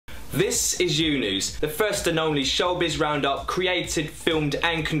This is You News, the first and only showbiz roundup created, filmed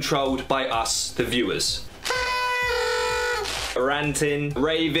and controlled by us, the viewers. Ranting,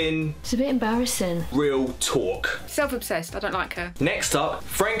 raving. It's a bit embarrassing. Real talk. Self-obsessed, I don't like her. Next up,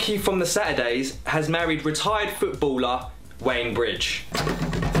 Frankie from the Saturdays has married retired footballer Wayne Bridge.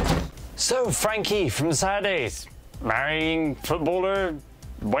 So Frankie from the Saturdays marrying footballer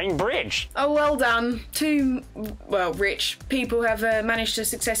Wayne Bridge. Oh, well done. Two, well, rich people have managed to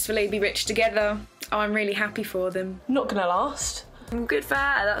successfully be rich together. I'm really happy for them. Not gonna last. Good for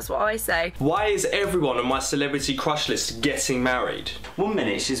her, that's what I say. Why is everyone on my celebrity crush list getting married? One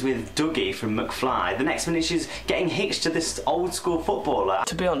minute she's with Dougie from McFly, the next minute she's getting hitched to this old school footballer.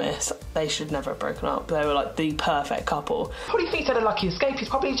 To be honest, they should never have broken up. They were like the perfect couple. Probably thinks they're a lucky escape. He's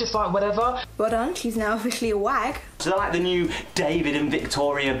probably just like, whatever. Well done, she's now officially a wag. So they're like the new David and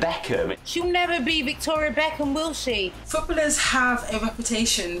Victoria Beckham. She'll never be Victoria Beckham, will she? Footballers have a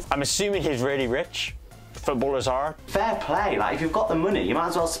reputation. I'm assuming he's really rich. Footballers are. Fair play, like if you've got the money, you might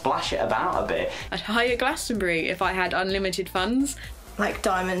as well splash it about a bit. I'd hire Glastonbury if I had unlimited funds. Like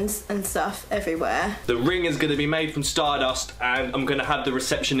diamonds and stuff everywhere. The ring is going to be made from stardust and I'm going to have the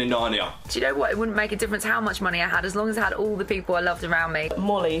reception in Narnia. Do you know what? It wouldn't make a difference how much money I had as long as I had all the people I loved around me.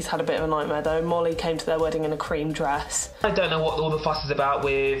 Molly's had a bit of a nightmare though. Molly came to their wedding in a cream dress. I don't know what all the fuss is about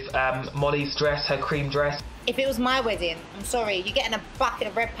with Molly's dress, her cream dress. If it was my wedding, I'm sorry, you're getting a bucket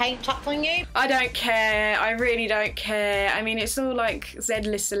of red paint chucked on you? I don't care. I really don't care. I mean, it's all like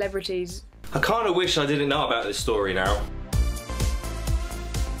Z-list celebrities. I kind of wish I didn't know about this story now.